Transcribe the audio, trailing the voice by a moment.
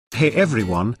Hey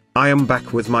everyone, I am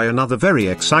back with my another very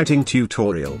exciting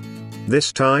tutorial.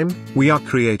 This time, we are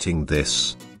creating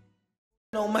this.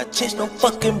 No, my chest, no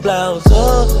fucking blouse.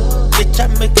 Oh, bitch, I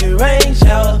make it rain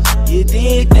shower. You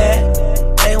dig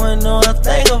that? They wanna know a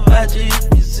thing about you.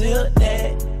 You feel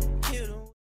that?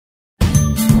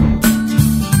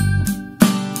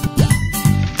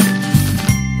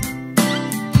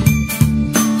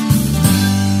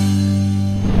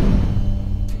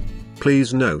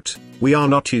 Please note, we are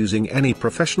not using any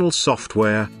professional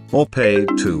software or paid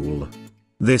tool.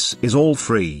 This is all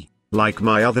free, like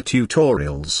my other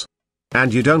tutorials.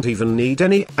 And you don't even need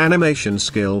any animation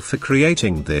skill for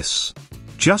creating this.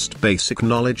 Just basic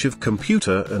knowledge of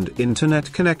computer and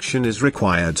internet connection is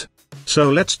required.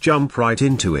 So let's jump right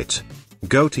into it.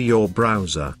 Go to your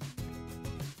browser.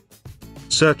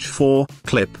 Search for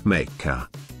Clipmaker.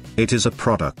 It is a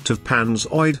product of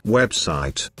Panzoid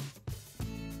website.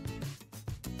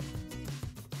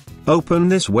 Open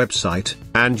this website,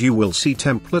 and you will see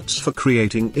templates for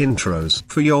creating intros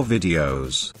for your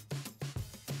videos.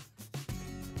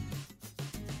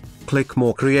 Click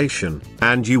More Creation,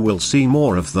 and you will see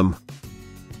more of them.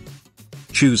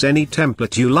 Choose any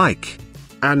template you like,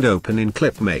 and open in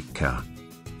Clipmaker.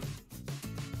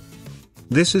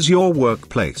 This is your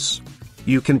workplace.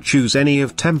 You can choose any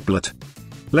of template.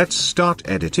 Let's start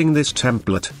editing this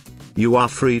template. You are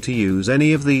free to use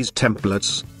any of these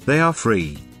templates, they are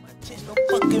free.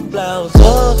 Blouse.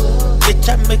 Oh, bitch,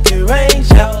 I make it rain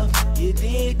shower. You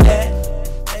dig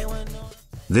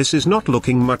that? This is not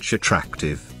looking much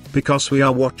attractive, because we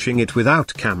are watching it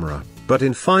without camera, but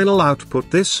in final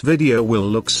output this video will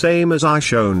look same as I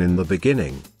shown in the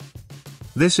beginning.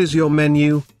 This is your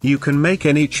menu, you can make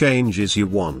any changes you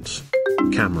want.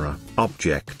 Camera,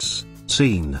 objects,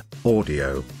 scene,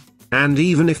 audio, and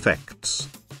even effects.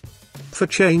 For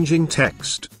changing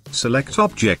text, select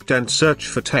object and search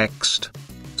for text.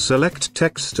 Select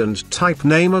text and type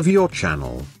name of your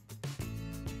channel.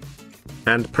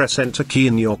 And press Enter key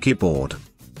in your keyboard.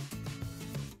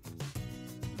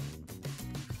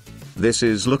 This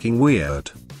is looking weird,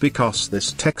 because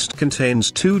this text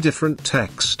contains two different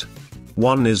text.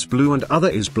 One is blue and other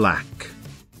is black.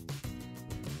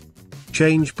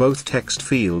 Change both text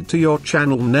field to your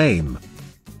channel name.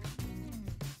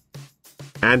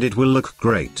 And it will look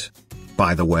great.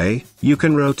 By the way, you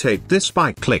can rotate this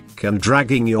by click and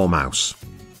dragging your mouse.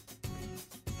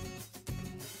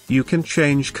 You can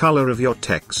change color of your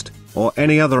text, or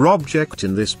any other object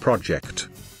in this project.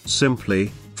 Simply,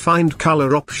 find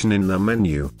color option in the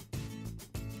menu.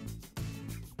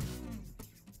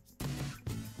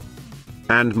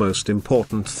 And most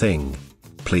important thing,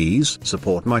 please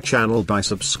support my channel by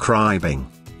subscribing.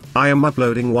 I am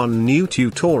uploading one new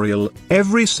tutorial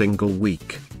every single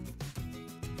week.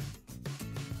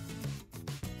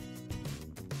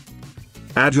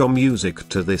 Add your music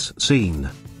to this scene.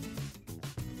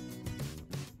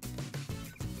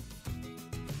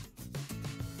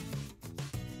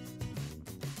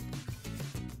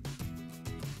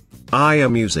 I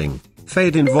am using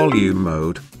fade in volume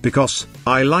mode, because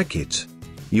I like it.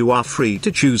 You are free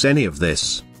to choose any of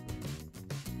this.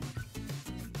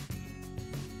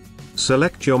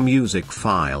 Select your music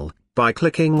file by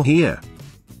clicking here.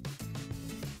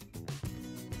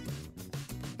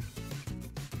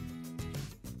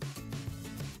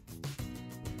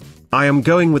 I am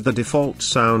going with the default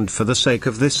sound for the sake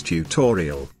of this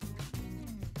tutorial.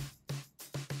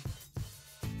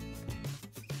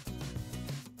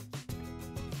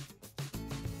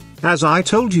 As I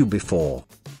told you before,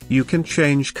 you can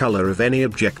change color of any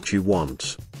object you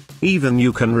want. Even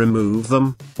you can remove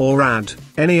them, or add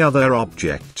any other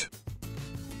object.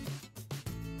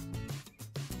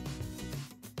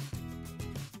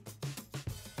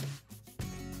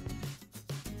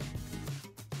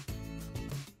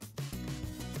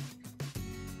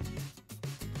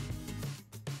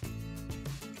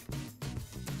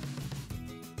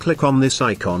 Click on this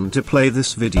icon to play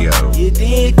this video. You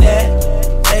dig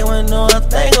that? They wanna know a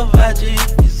thing about you.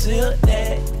 You feel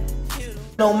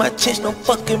that? No, my chest, no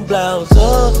fucking blouse.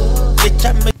 Oh, bitch,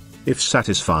 I make. If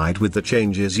satisfied with the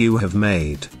changes you have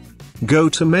made, go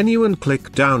to menu and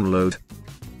click download.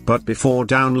 But before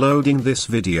downloading this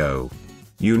video,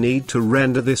 you need to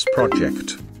render this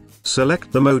project.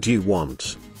 Select the mode you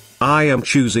want. I am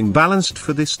choosing balanced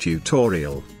for this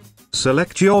tutorial.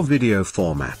 Select your video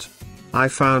format. I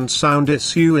found sound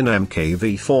issue in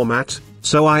MKV format,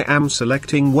 so I am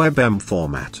selecting WebM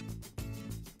format.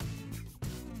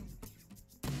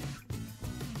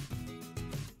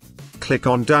 Click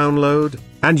on download,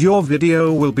 and your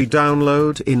video will be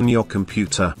downloaded in your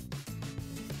computer.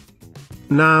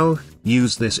 Now,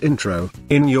 Use this intro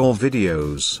in your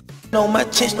videos. No, my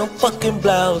chest, no fucking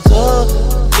blouse.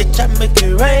 Oh, bitch, I make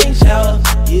it rain shower.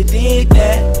 You dig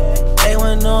that? They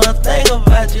wanna know a thing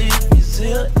about you if you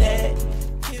silk that.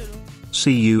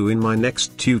 See you in my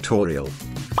next tutorial.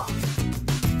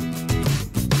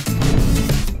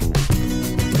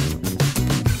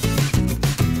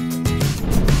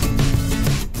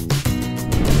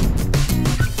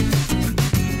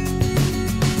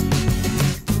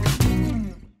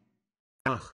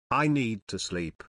 I need to sleep.